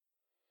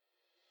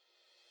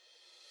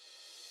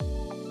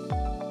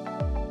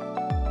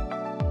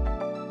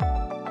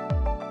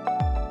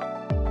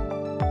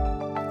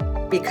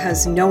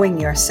Because knowing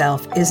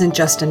yourself isn't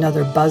just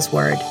another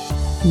buzzword.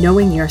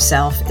 Knowing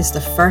yourself is the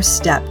first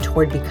step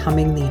toward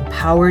becoming the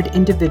empowered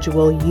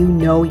individual you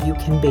know you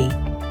can be.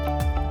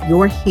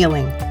 Your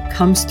healing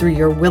comes through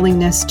your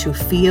willingness to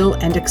feel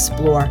and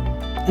explore,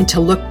 and to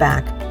look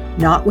back,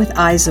 not with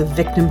eyes of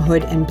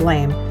victimhood and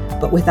blame,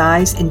 but with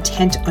eyes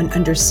intent on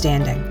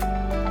understanding.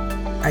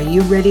 Are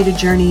you ready to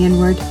journey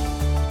inward?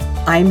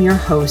 I'm your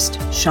host,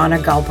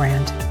 Shauna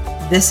Gulbrand.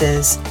 This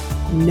is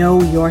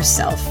Know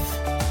Yourself.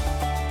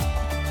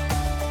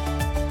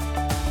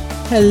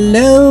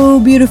 Hello,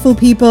 beautiful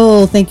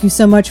people. Thank you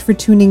so much for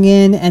tuning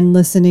in and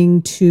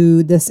listening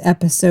to this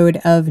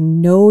episode of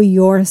Know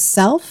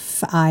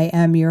Yourself. I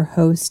am your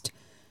host,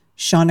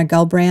 Shauna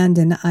Gulbrand,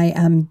 and I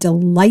am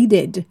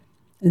delighted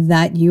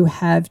that you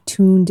have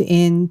tuned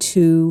in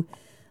to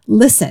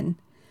listen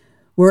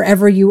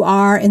wherever you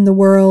are in the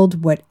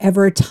world,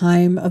 whatever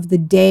time of the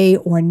day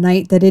or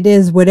night that it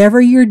is, whatever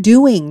you're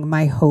doing.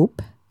 My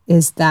hope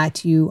is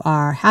that you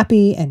are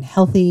happy and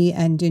healthy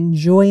and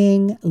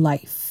enjoying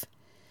life.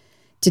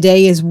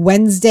 Today is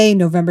Wednesday,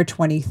 November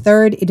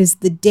 23rd. It is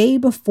the day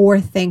before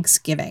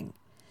Thanksgiving.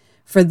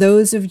 For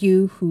those of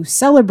you who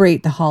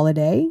celebrate the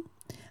holiday,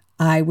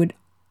 I would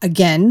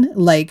again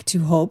like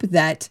to hope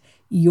that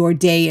your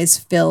day is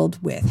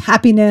filled with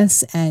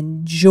happiness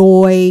and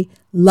joy,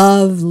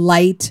 love,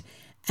 light,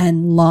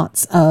 and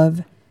lots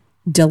of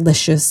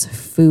delicious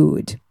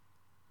food.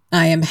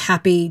 I am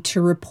happy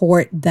to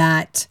report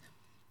that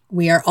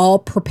we are all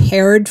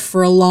prepared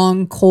for a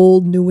long,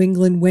 cold New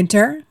England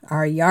winter.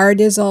 Our yard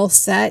is all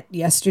set.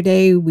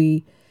 Yesterday,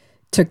 we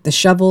took the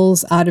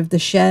shovels out of the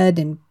shed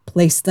and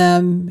placed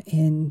them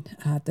in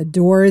the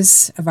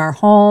doors of our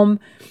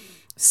home.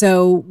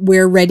 So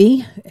we're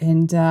ready,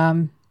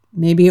 and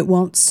maybe it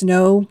won't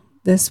snow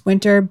this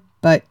winter,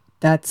 but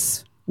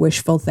that's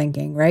wishful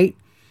thinking, right?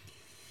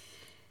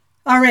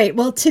 All right.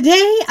 Well,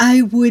 today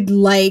I would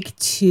like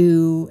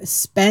to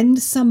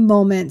spend some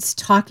moments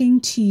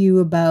talking to you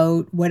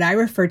about what I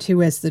refer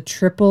to as the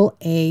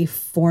AAA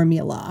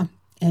formula.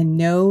 And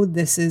no,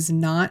 this is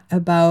not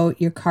about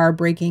your car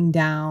breaking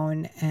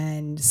down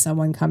and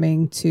someone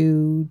coming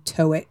to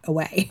tow it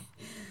away.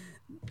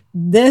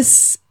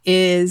 This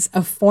is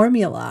a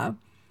formula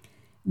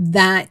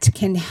that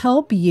can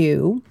help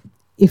you,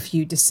 if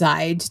you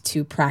decide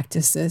to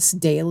practice this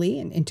daily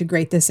and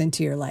integrate this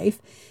into your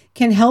life,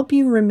 can help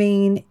you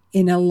remain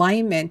in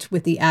alignment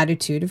with the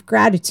attitude of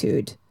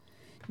gratitude.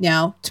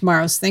 Now,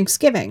 tomorrow's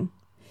Thanksgiving.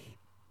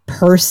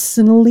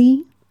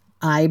 Personally,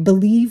 I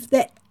believe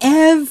that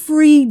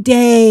every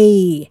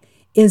day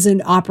is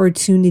an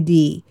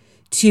opportunity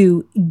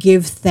to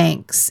give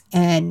thanks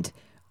and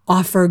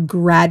offer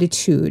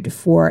gratitude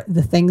for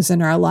the things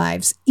in our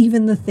lives,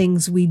 even the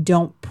things we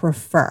don't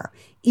prefer,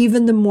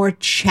 even the more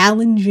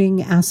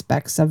challenging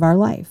aspects of our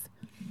life.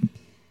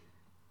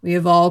 We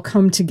have all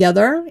come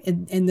together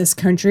in this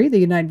country, the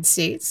United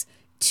States,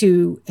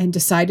 and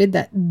decided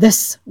that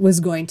this was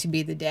going to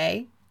be the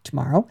day,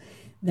 tomorrow,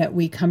 that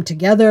we come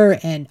together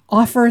and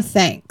offer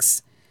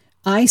thanks.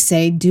 I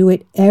say do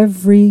it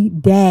every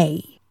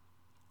day.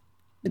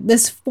 But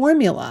this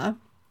formula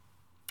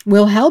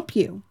will help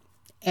you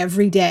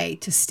every day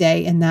to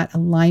stay in that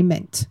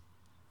alignment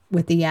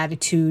with the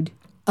attitude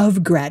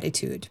of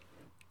gratitude.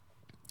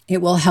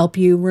 It will help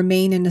you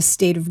remain in a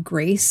state of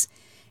grace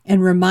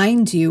and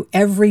remind you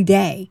every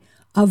day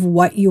of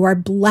what you are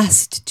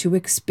blessed to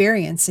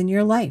experience in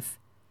your life.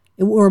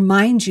 It will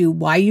remind you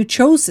why you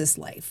chose this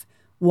life,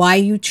 why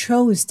you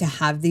chose to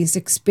have these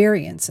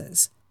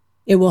experiences.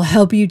 It will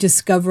help you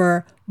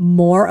discover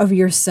more of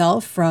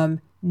yourself from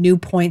new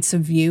points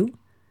of view,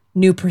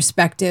 new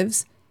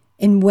perspectives,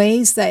 in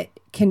ways that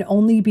can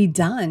only be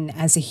done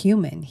as a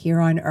human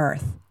here on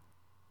earth.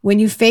 When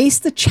you face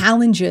the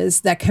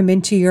challenges that come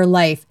into your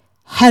life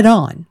head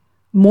on,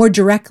 more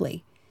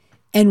directly,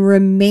 and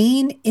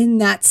remain in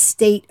that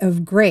state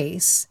of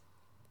grace,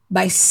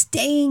 by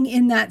staying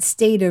in that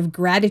state of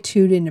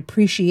gratitude and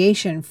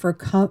appreciation for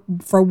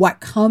what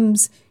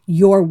comes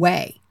your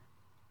way,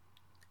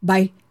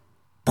 by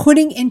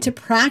putting into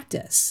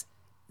practice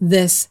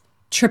this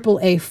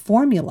AAA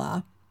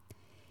formula,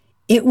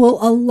 it will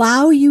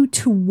allow you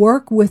to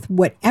work with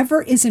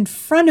whatever is in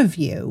front of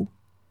you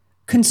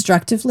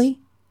constructively,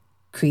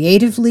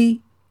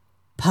 creatively,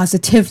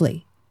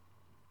 positively,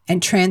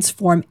 and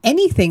transform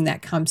anything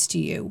that comes to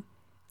you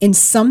in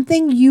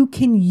something you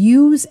can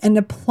use and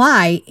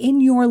apply in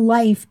your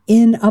life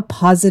in a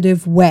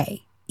positive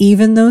way.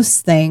 Even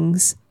those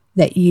things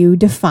that you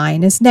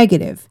define as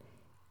negative,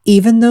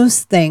 even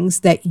those things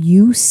that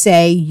you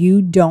say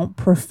you don't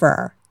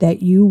prefer,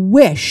 that you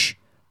wish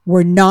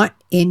were not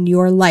in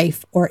your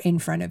life or in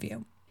front of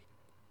you.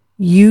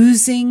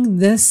 Using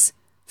this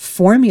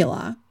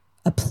formula,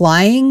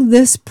 applying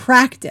this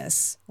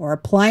practice or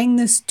applying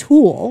this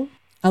tool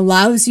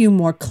allows you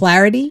more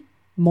clarity,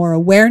 more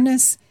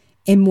awareness,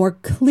 and more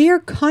clear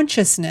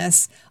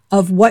consciousness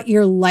of what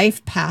your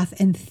life path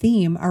and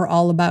theme are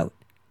all about.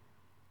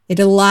 It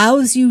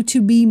allows you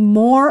to be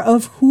more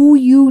of who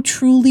you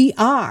truly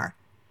are,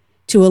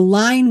 to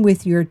align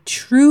with your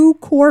true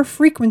core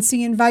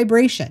frequency and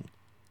vibration,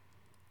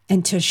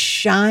 and to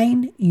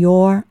shine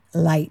your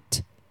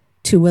light,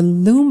 to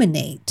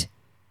illuminate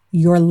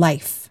your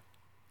life.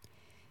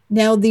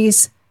 Now,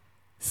 these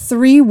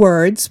 3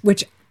 words,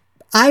 which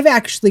I've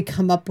actually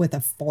come up with a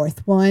 4th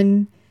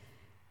one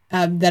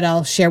that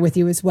I'll share with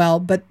you as well,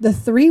 but the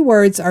 3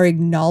 words are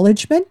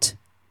acknowledgement,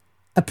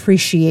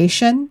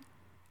 appreciation,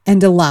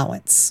 and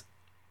allowance.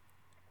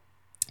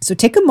 So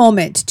take a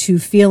moment to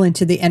feel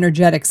into the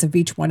energetics of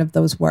each one of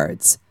those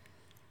words.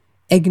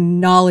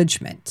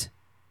 Acknowledgement,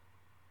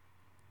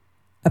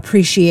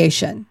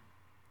 appreciation,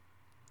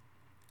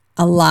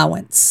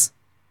 allowance.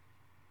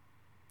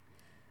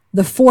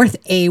 The 4th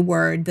A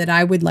word that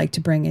I would like to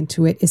bring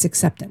into it is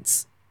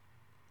acceptance.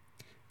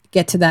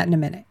 Get to that in a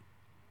minute.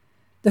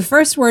 The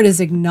first word is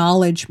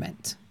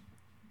acknowledgement.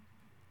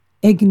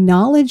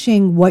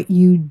 Acknowledging what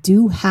you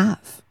do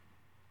have,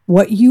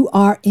 what you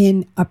are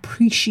in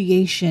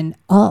appreciation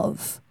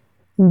of,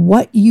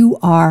 what you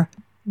are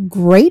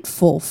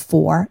grateful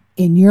for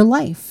in your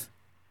life.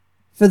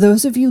 For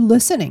those of you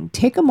listening,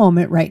 take a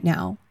moment right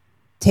now.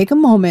 Take a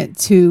moment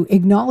to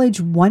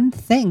acknowledge one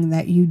thing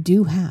that you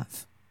do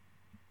have.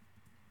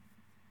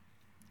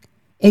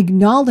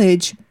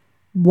 Acknowledge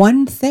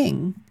one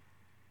thing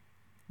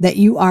that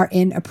you are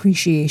in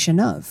appreciation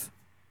of.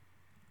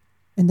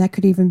 And that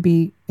could even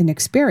be an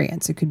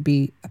experience. It could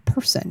be a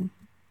person.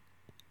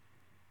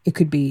 It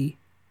could be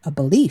a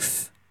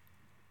belief.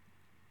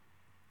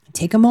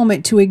 Take a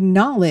moment to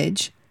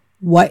acknowledge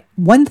what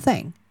one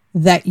thing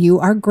that you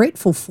are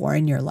grateful for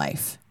in your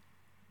life.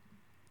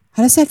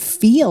 How does that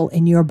feel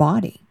in your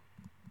body?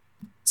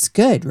 It's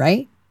good,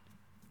 right?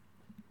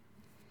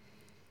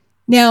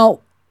 Now,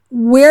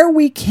 where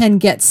we can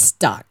get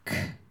stuck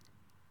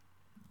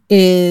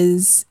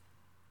is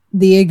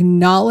the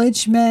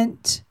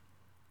acknowledgement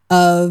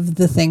of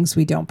the things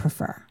we don't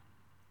prefer.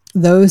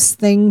 Those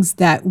things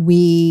that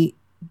we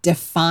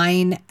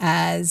define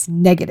as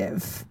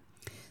negative.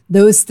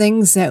 Those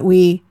things that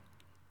we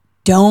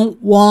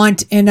don't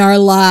want in our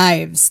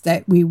lives,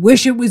 that we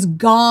wish it was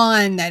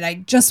gone, that I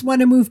just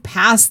want to move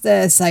past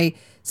this.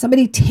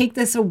 Somebody take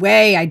this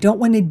away. I don't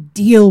want to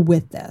deal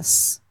with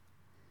this.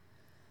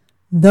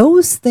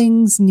 Those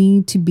things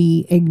need to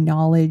be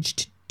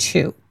acknowledged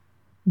too,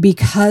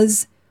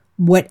 because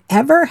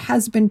whatever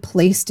has been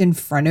placed in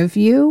front of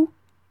you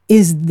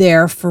is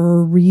there for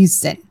a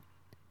reason.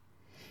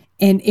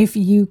 And if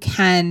you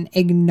can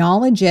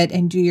acknowledge it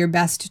and do your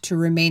best to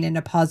remain in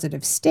a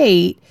positive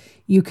state,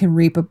 you can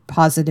reap a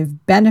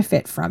positive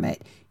benefit from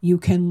it. You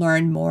can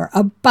learn more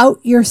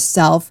about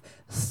yourself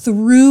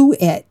through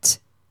it.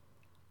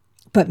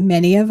 But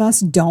many of us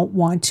don't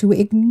want to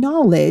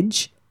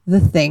acknowledge the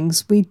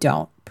things we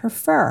don't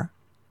prefer.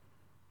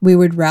 We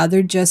would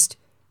rather just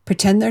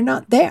pretend they're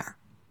not there.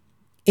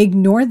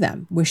 Ignore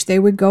them, wish they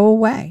would go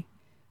away.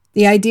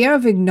 The idea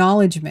of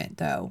acknowledgement,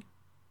 though,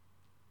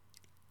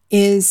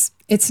 is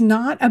it's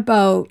kind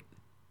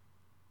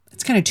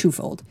of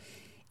twofold.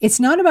 It's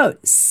not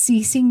about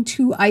ceasing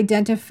to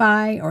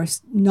identify or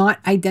not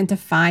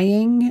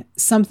identifying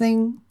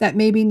something that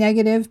may be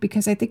negative,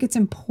 because I think it's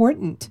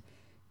important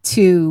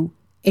to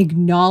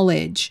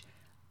acknowledge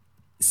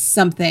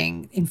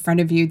something in front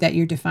of you that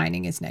you're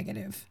defining as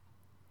negative.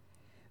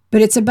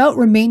 But it's about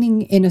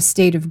remaining in a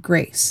state of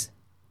grace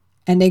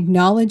and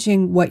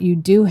acknowledging what you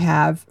do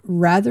have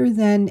rather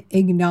than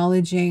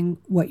acknowledging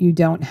what you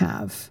don't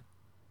have.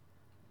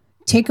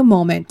 Take a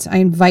moment, I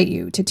invite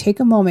you to take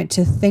a moment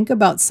to think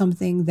about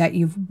something that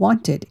you've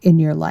wanted in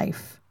your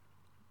life.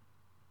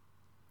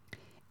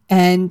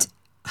 And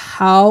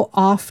how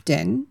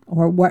often,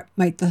 or what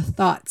might the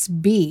thoughts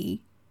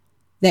be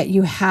that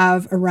you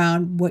have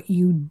around what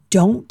you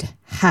don't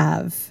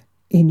have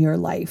in your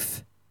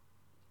life.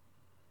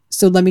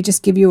 So let me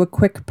just give you a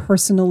quick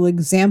personal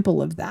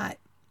example of that.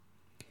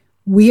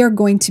 We are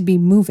going to be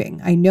moving.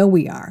 I know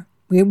we are.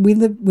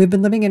 We've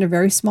been living in a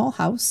very small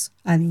house.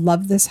 I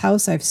love this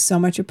house. I have so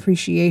much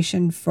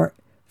appreciation for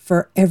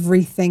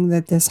everything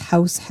that this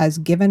house has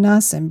given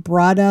us and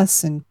brought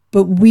us.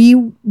 But we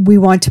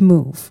want to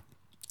move.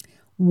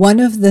 One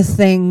of the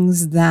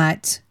things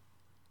that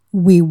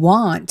we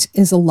want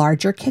is a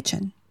larger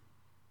kitchen.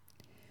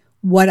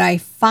 What I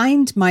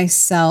find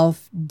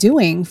myself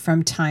doing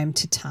from time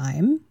to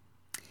time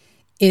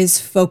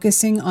is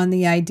focusing on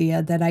the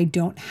idea that I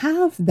don't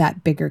have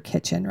that bigger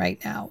kitchen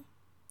right now.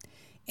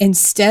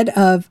 Instead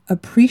of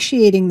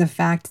appreciating the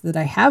fact that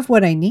I have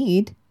what I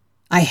need,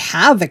 I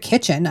have a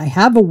kitchen, I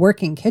have a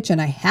working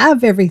kitchen, I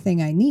have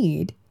everything I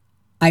need,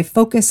 I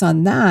focus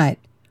on that.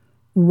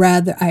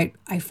 Rather,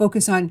 I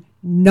focus on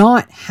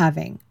not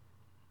having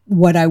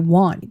what I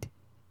wanted,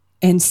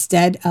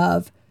 instead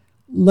of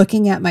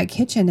looking at my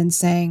kitchen and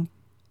saying,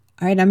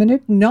 all right, I'm going to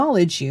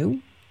acknowledge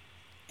you,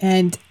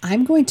 and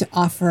I'm going to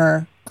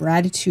offer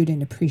gratitude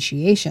and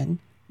appreciation,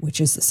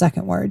 which is the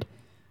second word,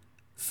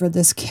 for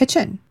this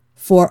kitchen,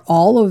 for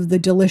all of the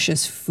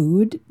delicious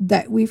food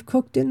that we've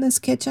cooked in this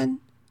kitchen,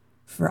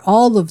 for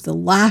all of the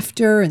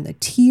laughter and the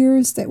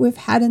tears that we've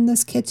had in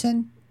this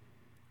kitchen,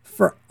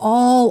 for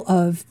all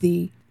of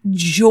the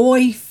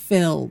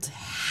joy-filled,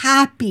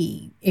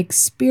 happy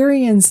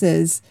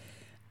experiences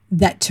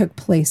that took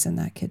place in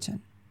that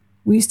kitchen.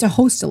 We used to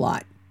host a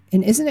lot.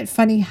 And isn't it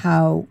funny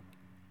how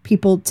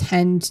people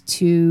tend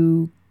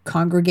to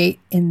congregate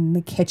in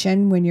the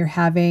kitchen when you're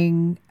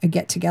having a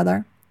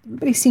get-together?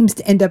 Everybody seems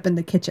to end up in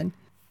the kitchen.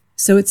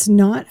 So it's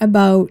not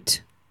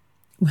about,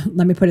 well,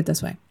 let me put it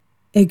this way.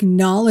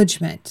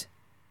 Acknowledgement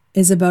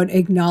is about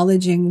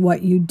acknowledging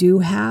what you do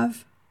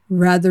have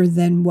rather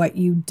than what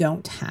you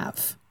don't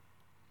have.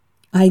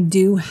 I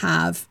do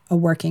have a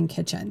working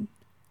kitchen.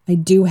 I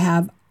do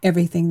have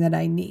everything that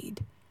I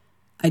need.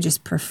 I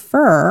just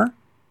prefer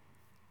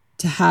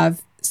to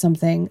have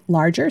something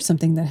larger,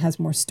 something that has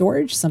more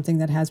storage, something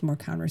that has more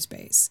counter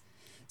space.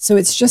 So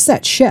it's just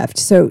that shift.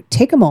 So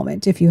take a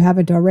moment, if you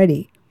haven't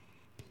already,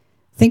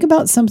 think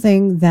about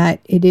something that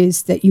it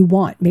is that you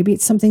want. Maybe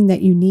it's something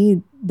that you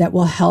need that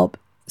will help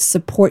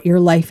support your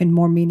life in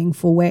more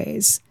meaningful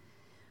ways.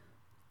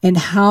 And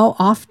how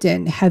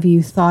often have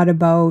you thought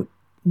about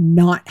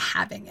not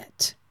having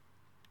it?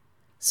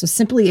 So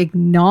simply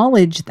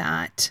acknowledge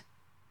that.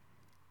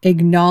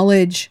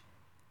 Acknowledge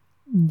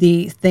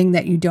the thing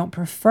that you don't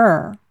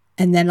prefer,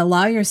 and then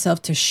allow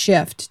yourself to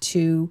shift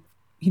to,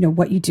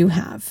 what you do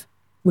have,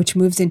 which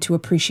moves into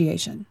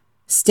appreciation.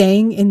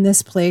 Staying in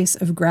this place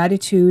of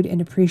gratitude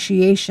and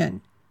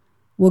appreciation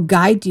will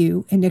guide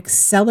you and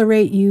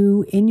accelerate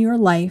you in your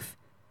life,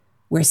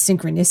 where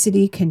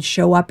synchronicity can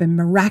show up in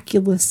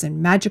miraculous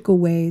and magical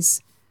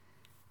ways.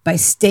 By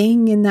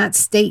staying in that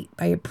state,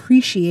 by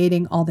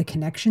appreciating all the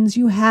connections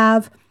you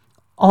have,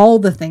 all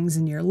the things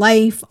in your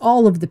life,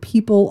 all of the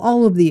people,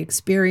 all of the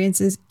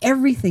experiences,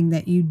 everything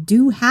that you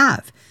do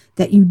have,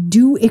 that you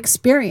do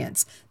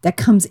experience, that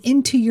comes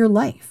into your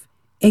life.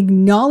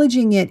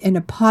 Acknowledging it in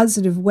a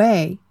positive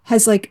way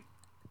has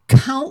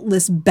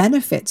countless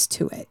benefits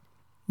to it.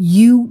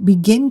 You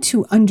begin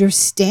to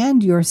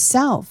understand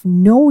yourself,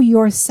 know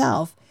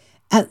yourself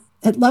at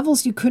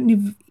levels you couldn't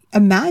have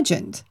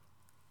imagined.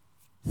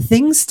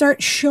 Things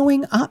start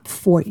showing up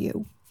for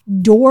you.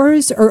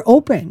 Doors are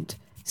opened.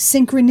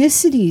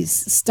 Synchronicities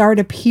start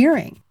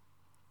appearing.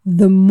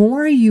 The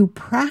more you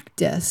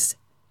practice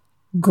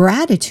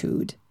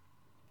gratitude,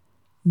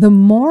 the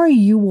more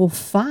you will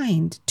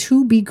find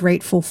to be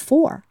grateful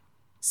for.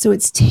 So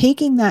it's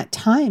taking that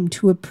time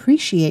to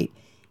appreciate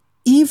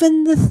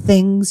even the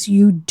things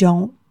you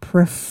don't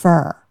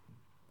prefer.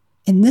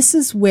 And this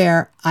is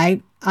where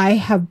I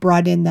have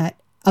brought in that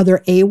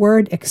other A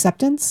word,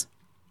 acceptance.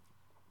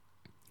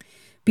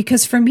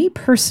 Because for me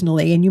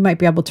personally, and you might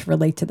be able to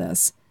relate to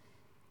this,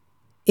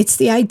 it's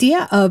the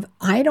idea of,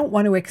 I don't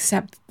want to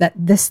accept that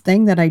this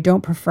thing that I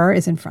don't prefer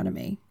is in front of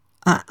me.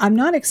 I'm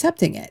not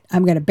accepting it.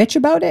 I'm going to bitch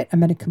about it. I'm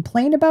going to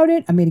complain about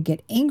it. I'm going to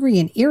get angry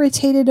and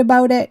irritated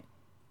about it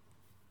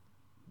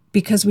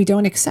because we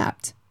don't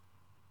accept.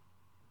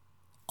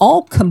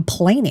 All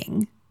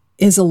complaining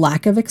is a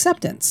lack of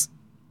acceptance.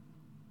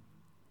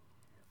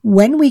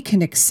 When we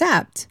can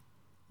accept,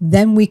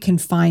 then we can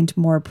find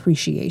more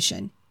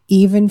appreciation,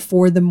 even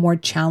for the more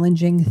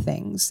challenging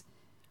things.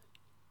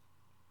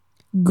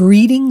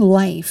 Greeting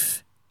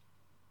life,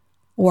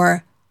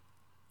 or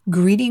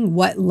greeting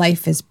what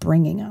life is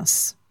bringing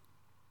us.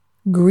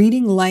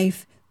 Greeting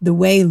life the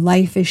way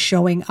life is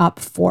showing up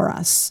for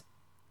us.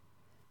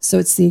 So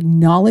it's the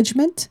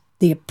acknowledgement,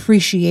 the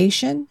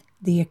appreciation,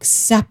 the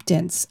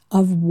acceptance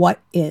of what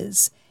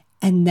is,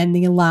 and then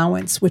the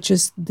allowance, which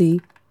is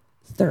the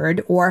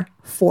third or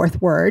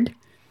fourth word,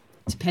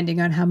 depending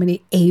on how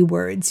many A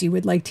words you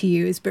would like to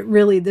use. But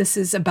really, this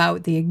is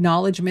about the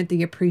acknowledgement,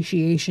 the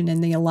appreciation,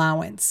 and the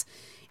allowance.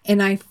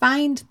 And I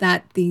find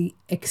that the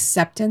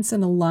acceptance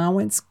and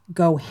allowance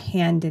go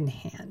hand in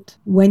hand.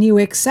 When you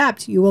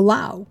accept, you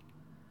allow.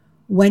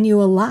 When you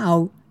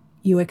allow,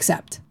 you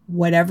accept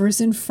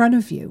whatever's in front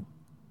of you.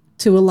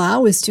 To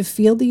allow is to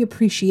feel the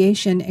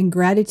appreciation and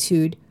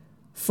gratitude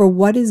for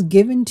what is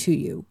given to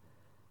you,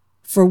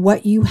 for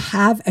what you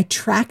have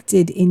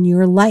attracted in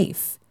your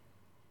life,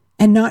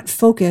 and not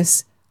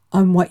focus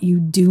on what you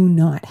do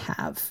not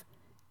have.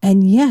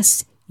 And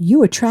yes,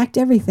 you attract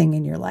everything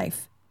in your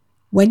life.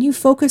 When you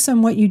focus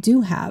on what you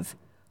do have,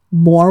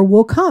 more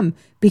will come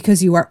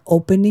because you are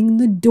opening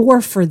the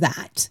door for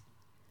that.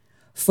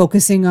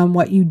 Focusing on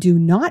what you do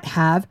not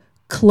have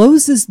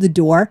closes the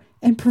door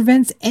and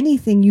prevents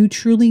anything you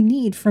truly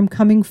need from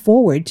coming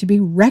forward to be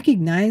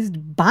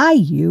recognized by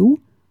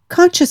you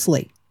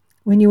consciously.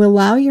 When you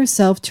allow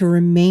yourself to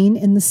remain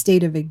in the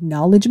state of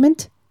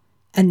acknowledgement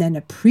and then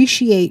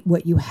appreciate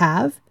what you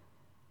have,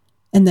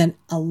 and then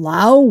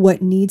allow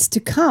what needs to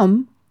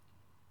come,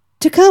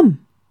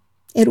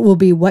 it will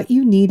be what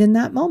you need in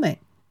that moment,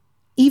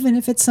 even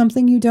if it's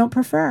something you don't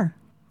prefer.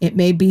 It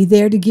may be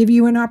there to give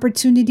you an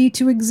opportunity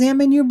to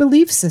examine your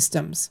belief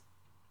systems,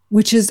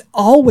 which is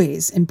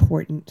always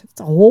important. It's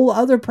a whole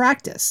other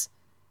practice,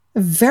 a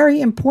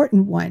very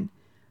important one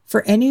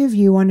for any of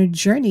you on a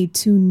journey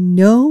to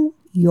know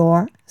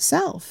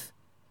yourself.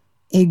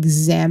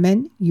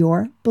 Examine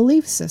your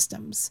belief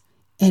systems.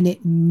 And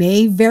it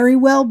may very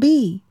well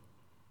be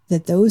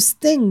that those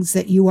things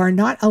that you are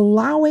not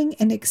allowing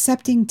and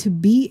accepting to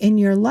be in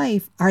your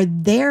life are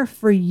there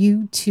for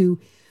you to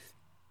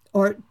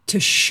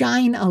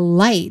shine a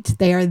light.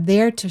 They are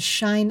there to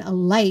shine a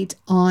light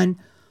on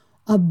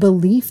a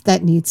belief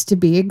that needs to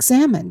be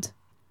examined.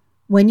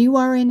 When you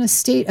are in a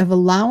state of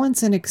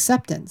allowance and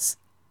acceptance,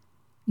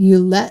 you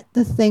let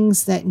the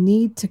things that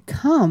need to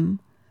come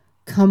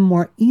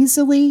more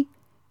easily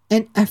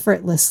and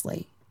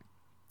effortlessly.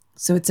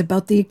 So it's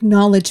about the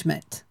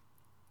acknowledgement,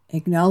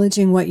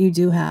 acknowledging what you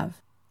do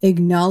have,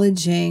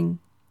 acknowledging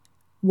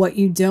what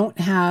you don't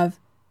have,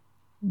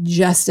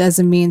 just as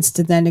a means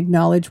to then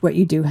acknowledge what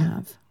you do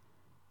have.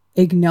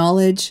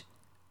 Acknowledge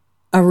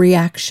a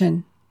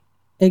reaction.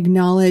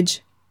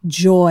 Acknowledge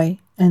joy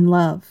and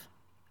love.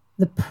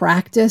 The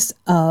practice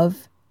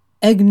of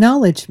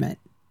acknowledgement,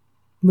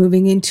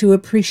 moving into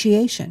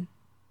appreciation.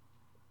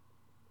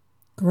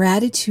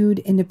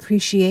 Gratitude and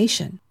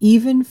appreciation,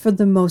 even for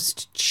the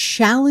most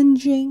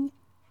challenging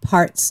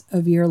parts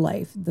of your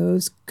life,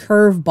 those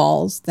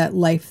curveballs that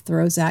life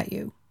throws at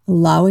you.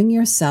 Allowing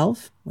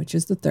yourself, which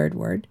is the third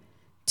word,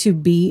 to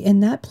be in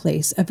that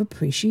place of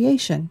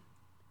appreciation.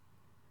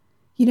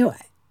 You know,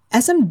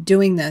 as I'm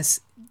doing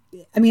this,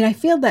 I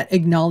feel that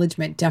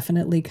acknowledgement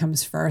definitely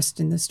comes first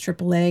in this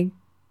AAA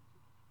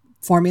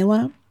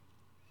formula.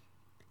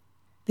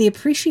 The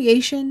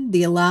appreciation,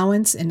 the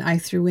allowance, and I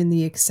threw in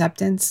the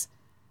acceptance,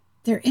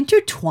 they're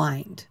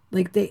intertwined.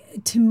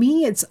 To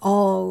me, it's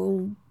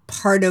all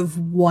part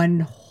of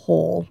one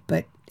whole,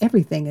 but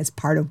everything is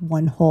part of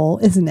one whole,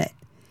 isn't it?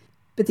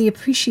 But the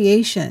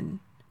appreciation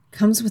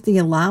comes with the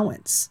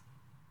allowance.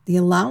 The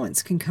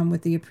allowance can come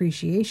with the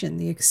appreciation.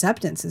 The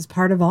acceptance is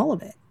part of all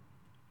of it.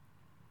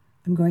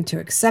 I'm going to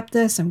accept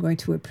this. I'm going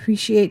to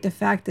appreciate the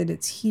fact that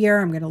it's here.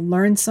 I'm going to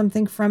learn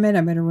something from it.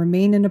 I'm going to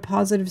remain in a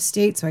positive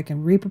state so I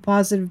can reap a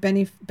positive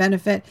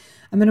benefit.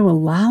 I'm going to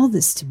allow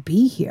this to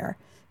be here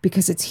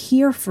because it's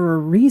here for a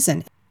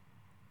reason.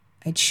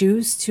 I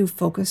choose to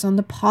focus on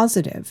the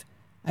positive.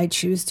 I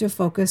choose to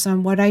focus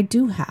on what I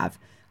do have.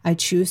 I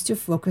choose to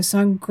focus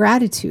on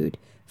gratitude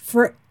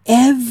for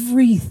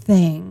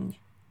everything.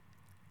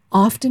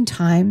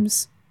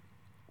 Oftentimes,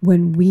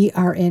 when we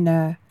are in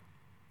a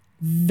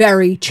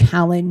very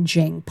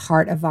challenging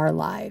part of our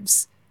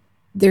lives,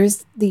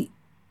 there's the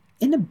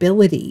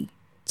inability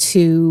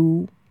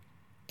to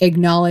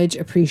acknowledge,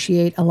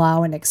 appreciate,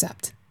 allow, and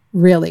accept.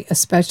 Really,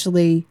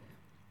 especially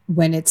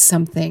when it's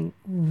something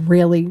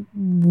really,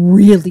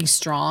 really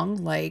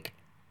strong, like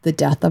the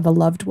death of a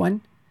loved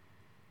one.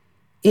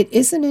 It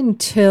isn't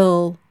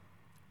until,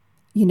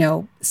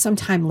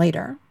 sometime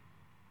later,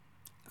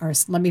 or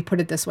let me put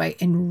it this way,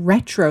 in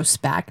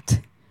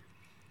retrospect,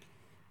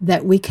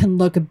 that we can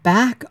look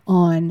back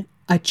on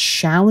a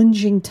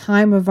challenging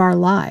time of our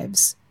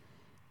lives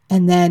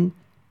and then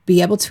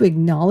be able to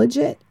acknowledge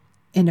it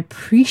and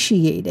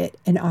appreciate it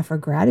and offer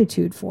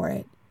gratitude for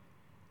it.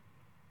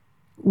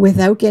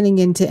 Without getting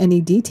into any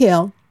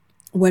detail,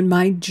 when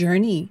my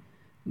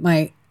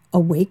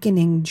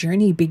awakening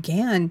journey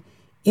began,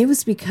 it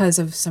was because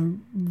of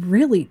some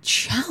really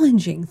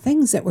challenging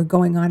things that were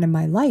going on in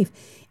my life.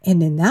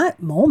 And in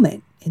that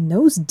moment, in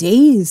those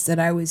days that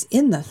I was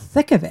in the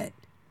thick of it,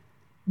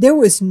 there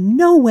was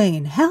no way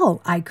in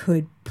hell I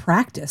could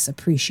practice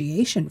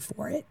appreciation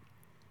for it.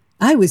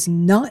 I was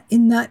not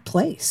in that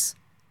place.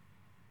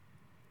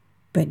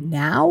 But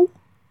now,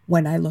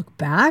 when I look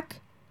back,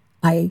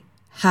 I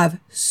have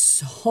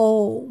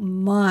so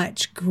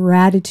much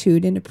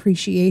gratitude and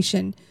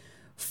appreciation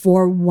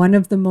for one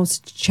of the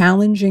most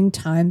challenging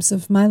times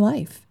of my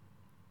life.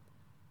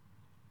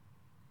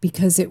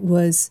 Because it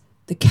was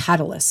the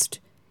catalyst.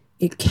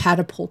 It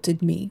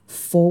catapulted me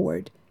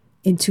forward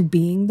into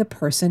being the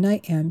person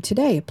I am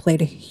today. It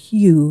played a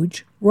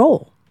huge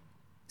role.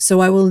 So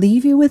I will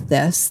leave you with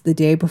this the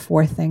day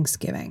before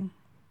Thanksgiving.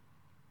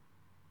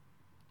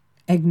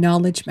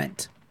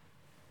 Acknowledgement,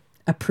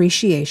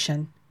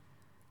 appreciation,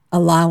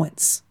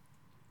 allowance,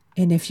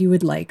 and if you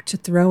would like to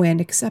throw in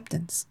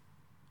acceptance.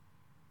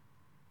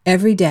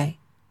 Every day,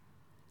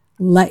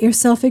 let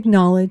yourself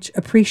acknowledge,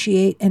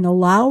 appreciate, and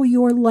allow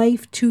your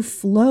life to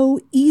flow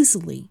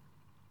easily,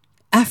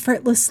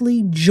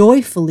 effortlessly,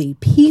 joyfully,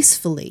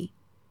 peacefully,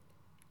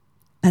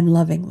 and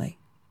lovingly.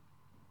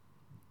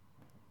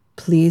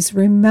 Please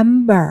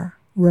remind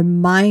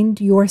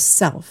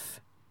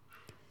yourself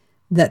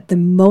that the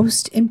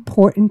most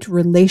important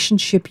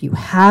relationship you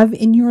have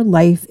in your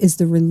life is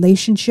the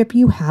relationship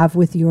you have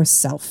with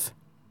yourself.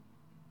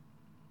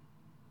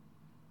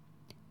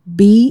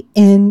 Be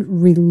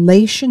in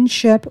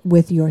relationship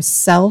with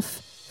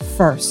yourself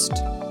first.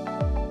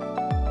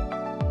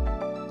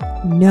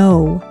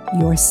 Know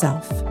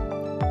yourself.